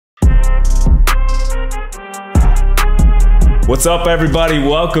What's up, everybody?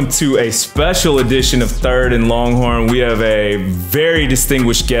 Welcome to a special edition of Third and Longhorn. We have a very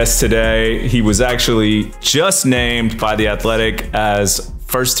distinguished guest today. He was actually just named by The Athletic as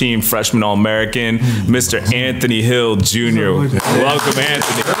first-team freshman All-American, Mr. Anthony Hill Jr. Welcome,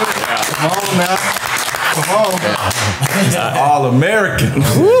 Anthony. Come on now. Come on. All-American.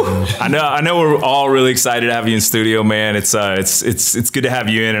 I know we're all really excited to have you in studio, man. It's good to have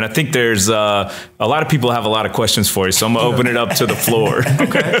you in, and I think there's a lot of people have a lot of questions for you, so I'm gonna open it up to the floor.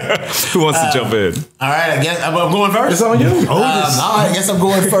 Okay. Who wants to jump in? All right, I guess I'm going first. It's on you. All right, I guess I'm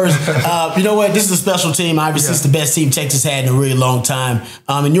going first. You know what? This is a special team. Obviously, it's the best team Texas had in a really long time.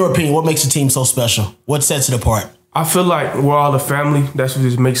 In your opinion, what makes the team so special? What sets it apart? I feel like we're all a family. That's what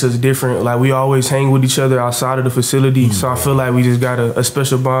just makes us different. Like, we always hang with each other outside of the facility. So I feel like we just got a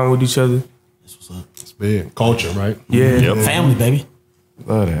special bond with each other. That's what's up. It's big. Culture, right? Yeah. Yep. Family, baby.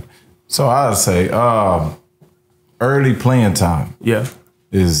 Love that. So I'd say early playing time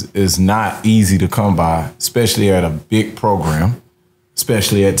is not easy to come by, especially at a big program,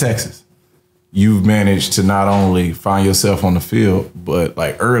 especially at Texas. You've managed to not only find yourself on the field, but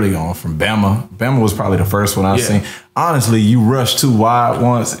like early on from Bama. Bama was probably the first one I've seen. Honestly, you rushed too wide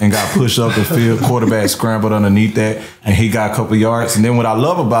once and got pushed up the field. Quarterback scrambled underneath that, and he got a couple yards. And then what I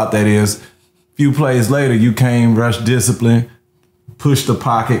love about that is a few plays later, you came, rushed discipline, pushed the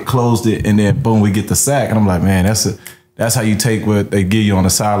pocket, closed it, and then boom, we get the sack. And I'm like, man, that's how you take what they give you on the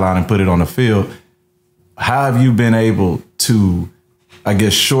sideline and put it on the field. How have you been able to, I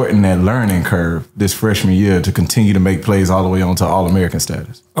guess, shorten that learning curve this freshman year to continue to make plays all the way on to All-American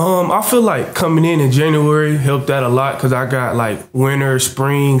status? I feel like coming in January helped that a lot because I got like winter,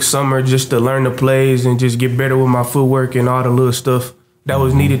 spring, summer just to learn the plays and just get better with my footwork and all the little stuff that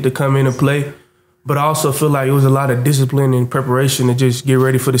was needed to come in and play. But I also feel like it was a lot of discipline and preparation to just get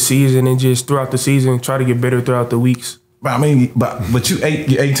ready for the season and just throughout the season try to get better throughout the weeks. But I mean, but you're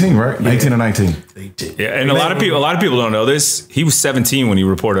 18, right? Yeah. 18 or 19. 18. Yeah, and a lot of people don't know this. He was 17 when he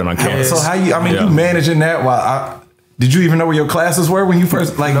reported on campus. So how you? I mean, you managing that while did you even know where your classes were when you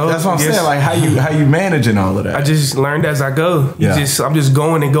first? Like that's what I'm saying. Like how you managing all of that? I just learned as I go. I'm just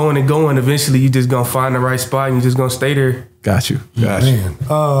going and going and going. Eventually, you just gonna find the right spot and you just gonna stay there. Got you.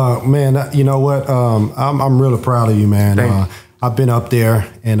 Man, you know what? I'm really proud of you, man. I've been up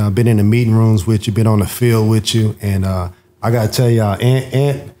there and I've been in the meeting rooms with you, been on the field with you, and I gotta tell y'all,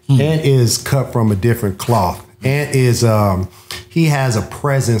 Ant is cut from a different cloth. Ant is he has a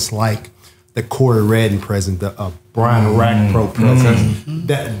presence like the Corey Redden presence, the Brian Rackpro presence.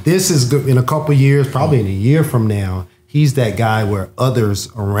 That this is good in a couple years, probably in a year from now. He's that guy where others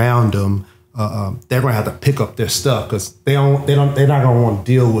around him. They're gonna have to pick up their stuff because they're not gonna want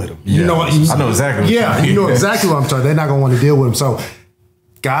to deal with him. You know, I know exactly. You know exactly what I'm talking. They're not gonna want to deal with him. So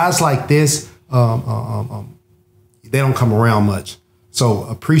guys like this, they don't come around much. So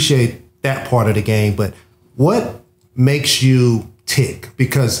appreciate that part of the game. But what makes you tick?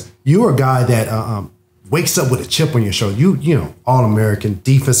 Because you're a guy that wakes up with a chip on your shoulder. You know, All-American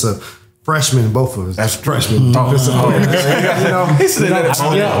defensive. Freshman, both of us. That's freshman. He said that.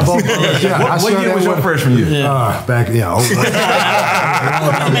 What year was your freshman year? Back, Man, feel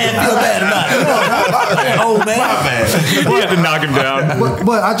bad about it. Old man. We had to knock him down.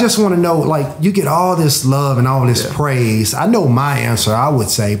 But I just want to know, like, you get all this love and all this praise. I know my answer, I would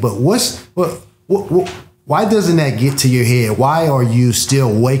say, but why doesn't that get to your head? Why are you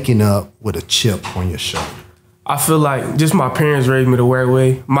still waking up with a chip on your shoulder? I feel like just my parents raised me the right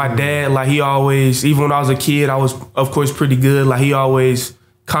way. My dad, like, he always, even when I was a kid, I was, of course, pretty good. Like, he always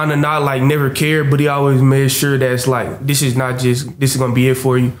kind of not, like, never cared, but he always made sure that it's like, this is going to be it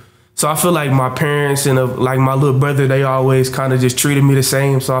for you. So I feel like my parents and, like, my little brother, they always kind of just treated me the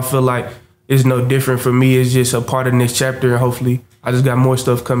same. So I feel like it's no different for me. It's just a part of the next chapter, and hopefully I just got more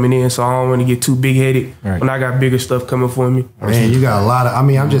stuff coming in, so I don't want to get too big-headed when I got bigger stuff coming for me. Man, you got a lot of, I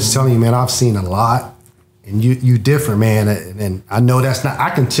mean, I'm just telling you, man, I've seen a lot. And you different, man. And I know that's not,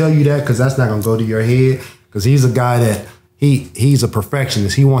 I can tell you that because that's not going to go to your head because he's a guy that he's a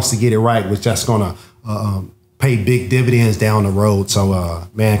perfectionist. He wants to get it right, which that's going to pay big dividends down the road. So,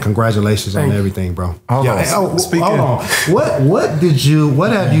 man, congratulations on everything, bro. Hold on. What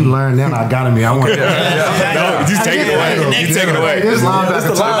have you learned now? I got him here. I want to. No, just take it away. You take it away. There's no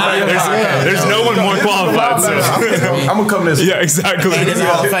one more qualified. So I'm gonna come this. Yeah, exactly. So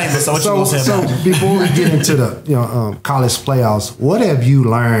before we get into the college playoffs, what have you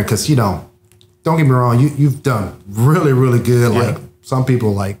learned? Because don't get me wrong, you've done really, really good. Like some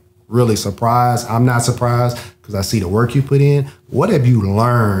people really surprised. I'm not surprised because I see the work you put in. What have you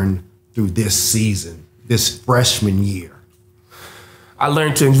learned through this season, this freshman year? I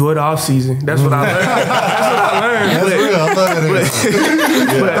learned to enjoy the off season. That's what I learned. That's what I learned. learn. That's real. I love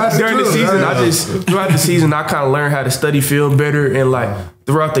it. But during the season, throughout the season, I kind of learned how to study film better, and like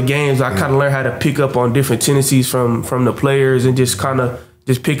throughout the games, I kind of learned how to pick up on different tendencies from the players and just kind of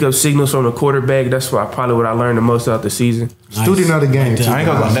pick up signals from the quarterback. That's probably what I learned the most throughout the season. Nice. Student of the game. I ain't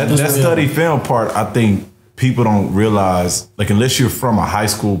gonna lie. That study film part, I think people don't realize, like, unless you're from a high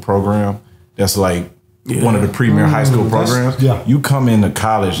school program, that's like one of the premier high school programs. You come into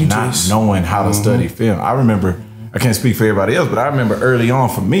college not knowing how to study film. I remember, I can't speak for everybody else, but I remember early on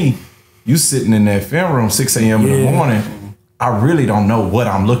for me, you sitting in that film room 6 a.m. in the morning, I really don't know what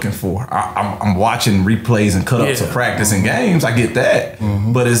I'm looking for. I'm watching replays and cut-ups of practice and games. I get that.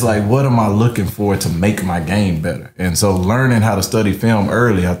 But it's like, what am I looking for to make my game better? And so learning how to study film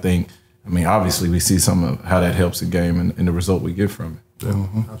early, I think, I mean, obviously we see some of how that helps the game and the result we get from it.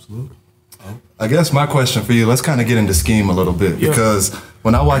 Absolutely. I guess my question for you, let's kind of get into scheme a little bit, because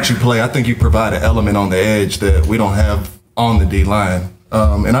when I watch you play, I think you provide an element on the edge that we don't have on the D-line.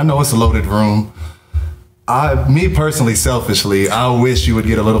 And I know it's a loaded room. Me personally, selfishly, I wish you would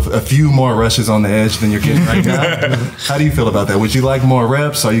get a few more rushes on the edge than you're getting right now. How do you feel about that? Would you like more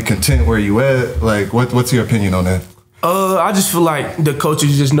reps? Are you content where you at? Like, what's your opinion on that? I just feel like the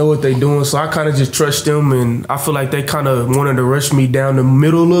coaches just know what they're doing, so I kind of just trust them, and I feel like they kind of wanted to rush me down the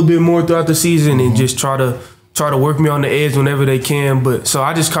middle a little bit more throughout the season and just try to work me on the edge whenever they can. But so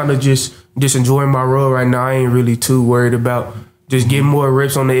I just kind of just enjoying my role right now. I ain't really too worried about just getting more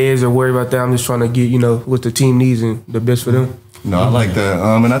reps on the edge or worry about that. I'm just trying to get, what the team needs and the best for them. No, I like that.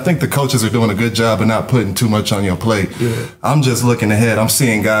 And I think the coaches are doing a good job of not putting too much on your plate. I'm just looking ahead. I'm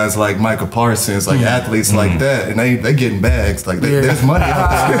seeing guys like Michael Parsons, like athletes like that, and they getting bags. Like there's money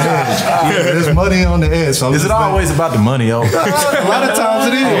on the edge. There's money on the edge. So is it always about the money? A lot of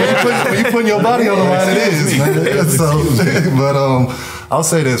times it is. When you putting your body on the line, it is. Man. So, but I'll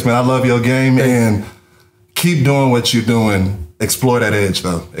say this, man. I love your game, and keep doing what you're doing. Explore that edge,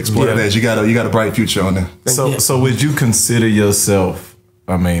 though. Explore that edge. You got a bright future on there. So would you consider yourself,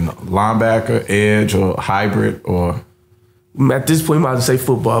 linebacker, edge, or hybrid, or? At this point, I might say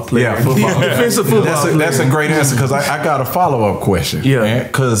football player. Yeah, football. Defensive football player. That's a great answer, because I got a follow-up question. Yeah.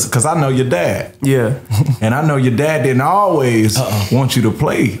 Because I know your dad. Yeah. And I know your dad didn't always want you to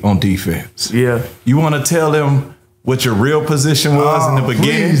play on defense. Yeah. You want to tell them what your real position was in the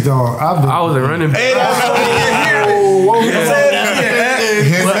beginning? Please, dog. I was a running back.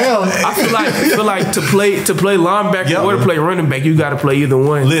 I feel like to play linebacker or to play running back, you got to play either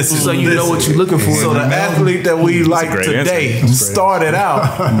one. So you know what you're looking for. So the athlete that we like today started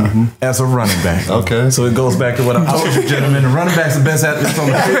out as a running back. Okay. So it goes back to what I told you, gentlemen. The running back's the best athlete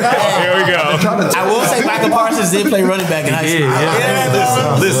on the field. Here we go. I will say Michael Parsons did play running back in high school.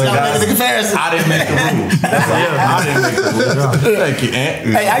 Listen, guys, the comparison. I didn't make the rules. I didn't make the rules. Thank you, Ant.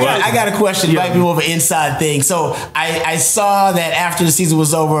 Hey, I got a question. It might be more of an inside thing. So I saw that after the season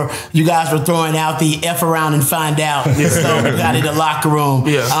was over, you guys were throwing out the F around and find out. And so we got in the locker room.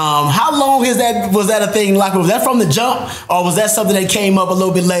 Yeah. How long was that a thing in the locker room? Was that from the jump, or was that something that came up a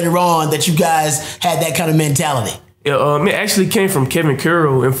little bit later on that you guys had that kind of mentality? It actually came from Kevin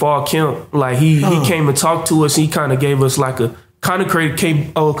Carroll in fall camp. Like he came and talked to us. He kind of gave us like a kind of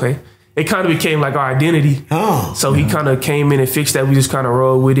created. It kind of became like our identity. So he kind of came in and fixed that. We just kind of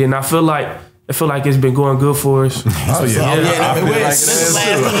rolled with it, and I feel like it's been going good for us. That's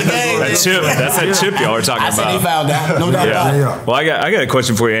that chip y'all were talking about. I said he found out. No doubt about it. Well, I got a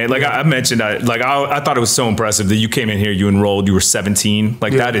question for you. Like I mentioned, I thought it was so impressive that you came in here, you enrolled, you were 17.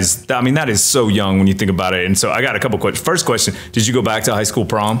 Like that is so young when you think about it. And so I got a couple questions. First question: did you go back to high school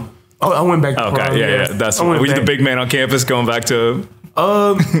prom? Oh, I went back to prom. Yeah. Were you the big man on campus going back to?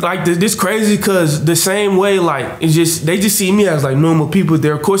 Like this crazy, because the same way, like they just see me as like normal people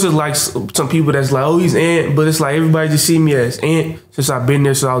there. Of course, it's like some people that's like, oh, he's Ant, but it's like everybody just see me as Ant since I've been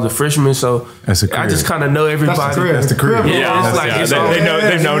there since I was a freshman. So I just kind of know everybody. That's the crib.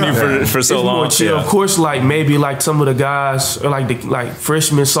 They've known you for so long. More chill. Of course, like maybe like some of the guys or like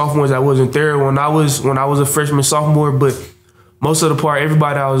freshmen, sophomores that wasn't there when I was a freshman, sophomore, but most of the part,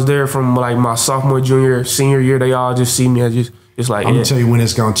 everybody that was there from like my sophomore, junior, senior year, they all just see me as just like, I'm gonna tell you when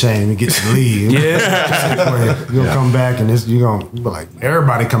it's gonna change. We get to leave. You're gonna come back, and you're gonna be like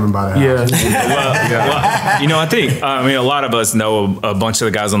everybody coming by the house. Well, I think a lot of us know a bunch of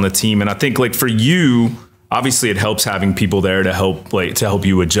the guys on the team, and I think like for you, obviously it helps having people there to help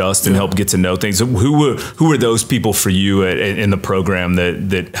you adjust and help get to know things. Who were those people for you in the program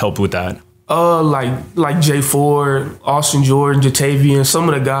that helped with that? Like Jay Ford, Austin Jordan, Jatavian, some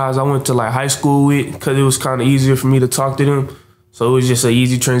of the guys I went to like high school with, because it was kind of easier for me to talk to them. So it was just an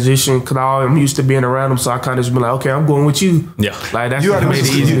easy transition because I'm used to being around them. So I kind of just been like, okay, I'm going with you. Yeah. Like that's what made it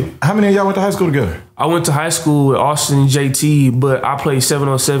easy. How many of y'all went to high school together? I went to high school with Austin and JT, but I played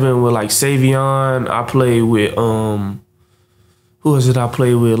 7-on-7 with like Savion. I played with who was it I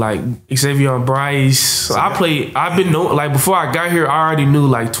played with? Like Xavier Bryce. So I've been known, like before I got here, I already knew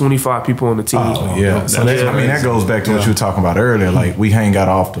like 25 people on the team. Oh, yeah. So that goes back to what you were talking about earlier. Like we hang out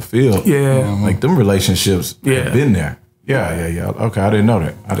off the field. Yeah. Like them relationships have been there. Yeah. Okay, I didn't know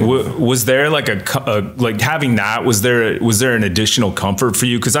that. Was there like like having that? Was there an additional comfort for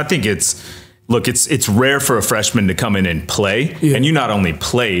you? Because I think it's rare for a freshman to come in and play, and you not only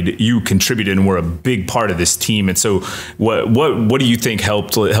played, you contributed and were a big part of this team. And so, what do you think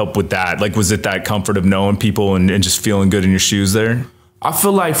helped with that? Like, was it that comfort of knowing people and just feeling good in your shoes there? I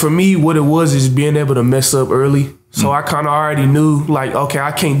feel like for me, what it was is being able to mess up early. So I kind of already knew, like, okay,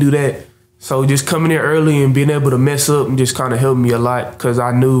 I can't do that. So just coming in early and being able to mess up and just kind of helped me a lot because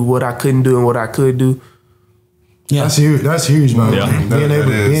I knew what I couldn't do and what I could do. Yeah, that's huge. That's huge, man. Yeah.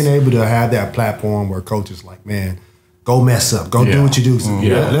 Being able to have that platform where coaches like, man, go mess up, go do what you do.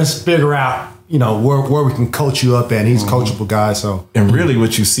 Let's figure out, where we can coach you up at. He's a coachable guy, so. And really,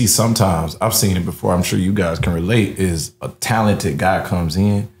 what you see sometimes, I've seen it before. I'm sure you guys can relate. Is a talented guy comes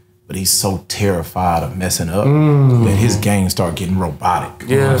in, but he's so terrified of messing up that his game start getting robotic.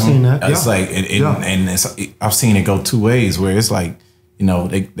 Yeah, I've seen that. It's like, I've seen it go two ways. Where it's like,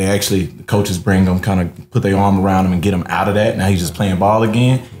 they actually, the coaches bring them, kind of put their arm around him and get him out of that. Now he's just playing ball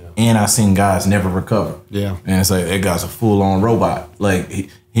again. And I've seen guys never recover. Yeah. And it's like, that guy's a full-on robot. Like,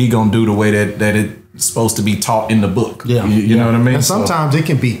 he gonna do the way that it's supposed to be taught in the book. Yeah. You know what I mean? And sometimes it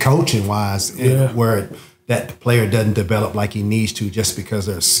can be coaching-wise where that the player doesn't develop like he needs to just because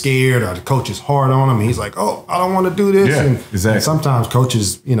they're scared or the coach is hard on him. And he's like, oh, I don't want to do this. Yeah, exactly. And sometimes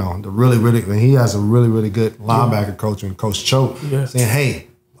coaches, he has a really, really good linebacker coach and Coach Choate saying, hey,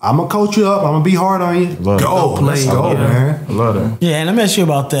 I'm going to coach you up. I'm going to be hard on you. Go, man. I love that. Yeah, and let me ask you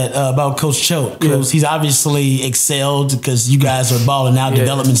about that, about Coach Choate, because he's obviously excelled because you guys are balling out,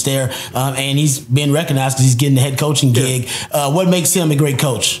 development's there, and he's been recognized because he's getting the head coaching gig. What makes him a great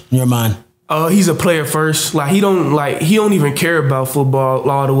coach in your mind? He's a player first. Like he don't even care about football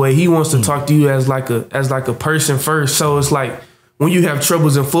all the way. He wants to talk to you as like a person first. So it's like when you have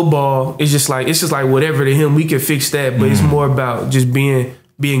troubles in football, it's just like whatever to him, we can fix that. But it's more about just being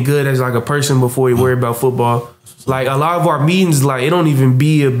good as like a person before you worry about football. Like a lot of our meetings, like it don't even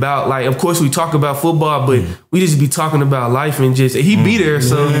be about like. Of course, we talk about football, but we just be talking about life and just he be there.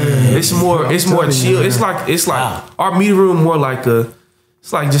 So it's more chill. It's like our meeting room more like a.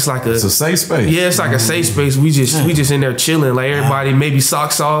 It's a safe space. Yeah, it's like a safe space. We just in there chilling. Like everybody maybe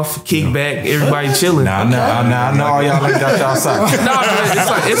socks off, kick back, everybody chilling. Nah, I know all y'all like got y'all socks. No,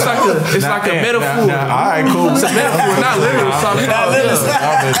 it's like a metaphor. All right, cool. It's a metaphor, not literal socks off.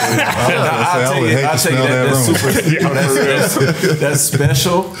 I'll tell you, that's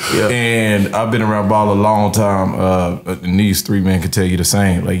special. Yeah. And I've been around ball a long time. And these three men can tell you the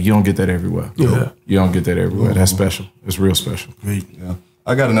same. Like you don't get that everywhere. Yeah. You don't get that everywhere. That's special. It's real special. Great. Yeah.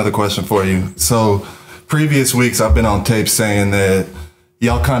 I got another question for you. So previous weeks I've been on tape saying that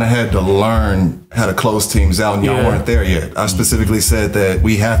y'all kind of had to learn how to close teams out and y'all weren't there yet. I specifically said that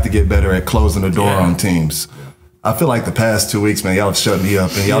we have to get better at closing the door on teams. I feel like the past 2 weeks, man, y'all have shut me up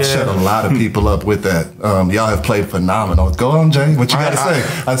and y'all shut a lot of people up with that. Y'all have played phenomenal. Go on, Jay. What you got to say?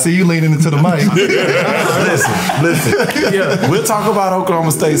 I see you leaning into the mic. Listen. Yeah. We'll talk about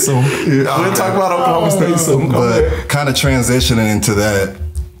Oklahoma State soon. We'll talk about Oklahoma State soon. But kind of transitioning into that,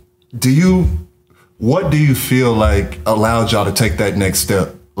 what do you feel like allowed y'all to take that next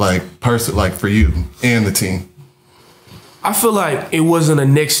step, like for you and the team? I feel like it wasn't a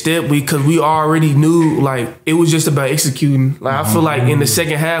next step because we already knew like it was just about executing. Like I feel like in the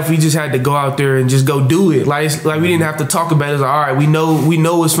second half we just had to go out there and just go do it. Like we didn't have to talk about it. It's like, all right, we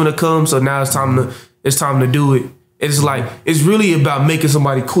know it's gonna come, so now it's time to do it. It's like it's really about making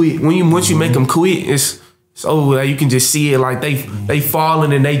somebody quit. Once you make them quit, like you can just see it, like they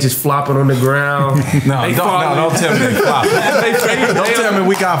falling and they just flopping on the ground. Don't tell me they flopping. Don't tell me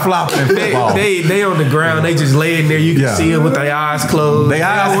we got flopping in football. They on the ground, they just laying there. You can see them with their eyes closed. They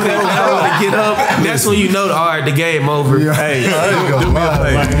eyes closed. They want to get up. That's when you know, all right, the game over. Hey,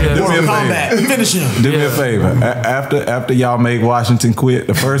 do me a favor. Finish him. Do me a favor. After y'all make Washington quit,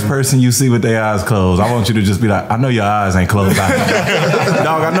 the first person you see with their eyes closed, I want you to just be like, I know your eyes ain't closed out here.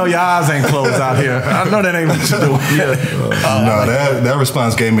 Dog, I know your eyes ain't closed out here. I know that ain't what you doing. No, that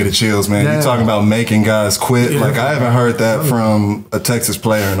response gave me the chills, man. You talking about making guys quit. Like I haven't heard that from a Texas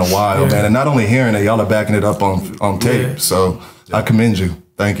player in a while, man. And not only hearing it, y'all are backing it up on tape. So I commend you.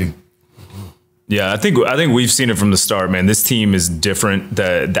 Thank you. Yeah, I think we've seen it from the start, man. This team is different.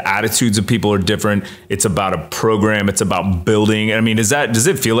 The attitudes of people are different. It's about a program. It's about building. I mean, does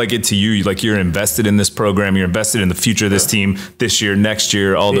it feel like it to you? Like you're invested in this program. You're invested in the future of this team this year, next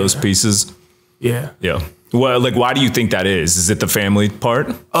year, all those pieces. Yeah. Yeah. Well, like, why do you think that is? Is it the family part?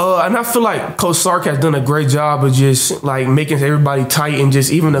 And I feel like Coach Sark has done a great job of just like making everybody tight, and just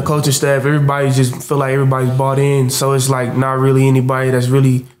even the coaching staff, everybody just feel like everybody's bought in. So it's like not really anybody that's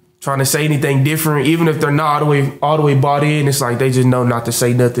really trying to say anything different, even if they're not all the way bought in. It's like they just know not to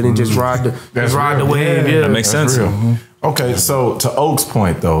say nothing and just ride the wave. Yeah, that makes sense. Okay, so to Oak's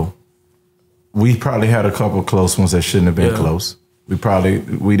point though, we probably had a couple close ones that shouldn't have been close. We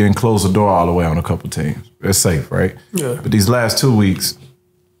didn't close the door all the way on a couple teams. It's safe, right? Yeah. But these last 2 weeks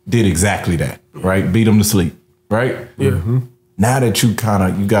did exactly that, right? Beat them to sleep, right? Yeah. Mm-hmm. Now that you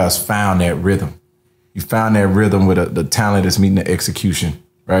guys found that rhythm, you found that rhythm with the talent is meeting the execution.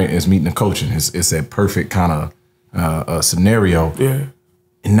 Right, it's meeting the coaching. It's that perfect kind of scenario. Yeah,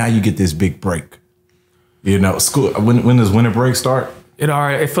 and now you get this big break. You know, school. When does winter break start?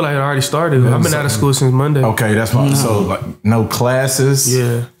 I feel like it already started. I've been out of school since Monday. Okay, that's fine. So like no classes.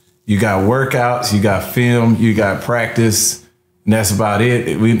 Yeah, you got workouts, you got film, you got practice, and that's about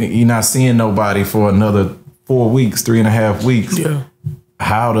it. You're not seeing nobody for another 4 weeks, 3.5 weeks. Yeah.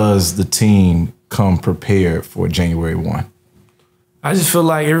 How does the team come prepared for January 1? I just feel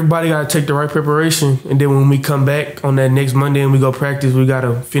like everybody got to take the right preparation. And then when we come back on that next Monday and we go practice, we got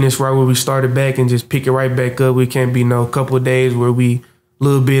to finish right where we started back and just pick it right back up. We can't be no couple of days where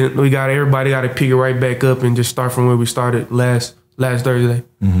everybody got to pick it right back up and just start from where we started last Thursday.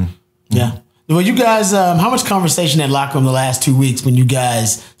 Mm-hmm. Yeah. Well, you guys, how much conversation at locker room the last 2 weeks when you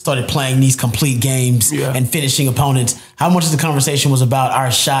guys started playing these complete games and finishing opponents? How much of the conversation was about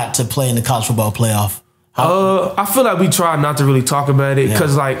our shot to play in the college football playoff? I feel like we try not to really talk about it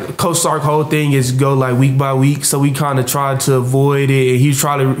because like Coach Sark's whole thing is go like week by week, so we kind of tried to avoid it. And he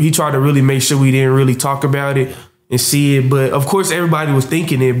tried to really make sure we didn't really talk about it and see it. But of course, everybody was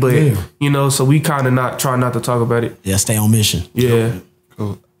thinking it. But you know, so we kind of try not to talk about it. Yeah, stay on mission. Yeah.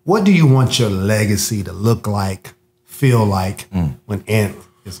 Cool. What do you want your legacy to look like, feel like when Ant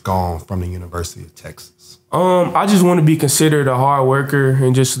is gone from the University of Texas? I just want to be considered a hard worker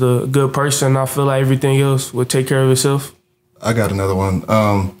and just a good person. I feel like everything else will take care of itself. I got another one.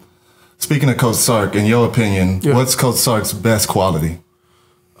 Speaking of Coach Sark, in your opinion, what's Coach Sark's best quality?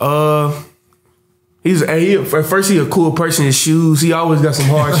 He's a cool person. His shoes, he always got some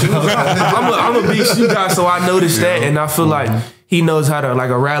hard shoes. I'm a big shoe guy, so I noticed that, and I feel like he knows how to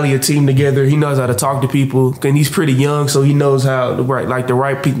rally a team together. He knows how to talk to people, and he's pretty young, so he knows how the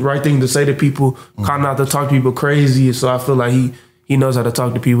right thing to say to people, kind of not to talk to people crazy. So I feel like he knows how to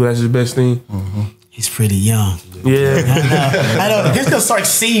talk to people. That's his best thing. Mm-hmm. He's pretty young. Yeah. I know. This gonna start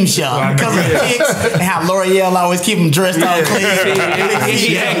seems young because of the kicks and how L'Oreal always keep him dressed all clean.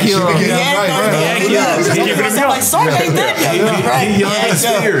 He act young. Like Sark ain't that young, right? He young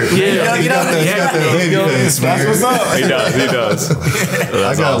in spirit. That's what's up. He does.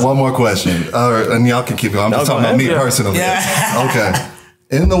 I got one more question, and y'all can keep going. I'm just talking about me personally. Yeah. Okay.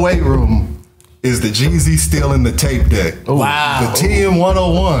 In the weight room, is the Jeezy still in the tape deck? Wow. The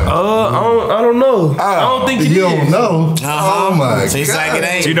TM101. I don't know. I don't think you don't know. Oh my so God. Like it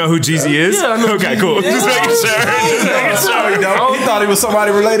ain't. Do you know who Jeezy is? Yeah, I know. Okay, cool. Just making sure. He thought he was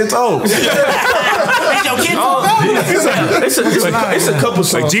somebody related to Oaks. It's a couple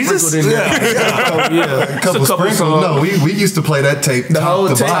songs. Like Jesus? In there. A couple sprinkles. No, we used to play that tape. The whole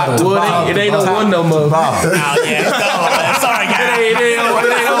tape. Well, it ain't no one no more. Sorry, guys. It ain't no one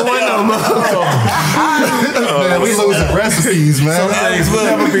no more. Man, we losing recipes, man. Things will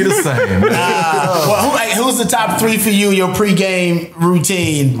never be the same. Who's the top 3 for you? Your pregame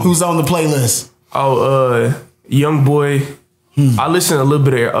routine? Who's on the playlist? Young Boy. I listen to a little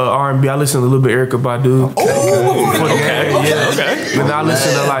bit of R&B. I listen to a little bit of Erykah Badu. Okay. And I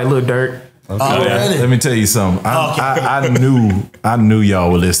listen to Lil Durk. Really? Let me tell you something. I knew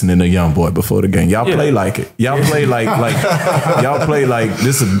y'all were listening to Young Boy before the game. Y'all play like it. Y'all play like y'all play like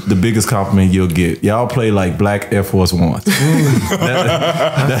this is the biggest compliment you'll get. Y'all play like Black Air Force Ones.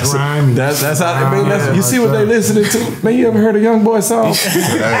 That's how. I mean, you see what they listening to? Man, you ever heard a Young Boy song?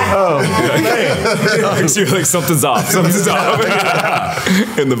 Oh man, You're like something's off.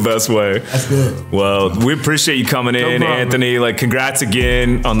 In the best way. That's good. Well, we appreciate you coming in, Anthony. Congrats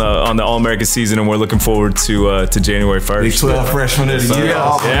again on the All-American season, and we're looking forward to January 1st. Big 12 freshman of the year.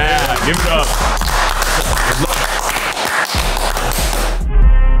 Yeah, give it up.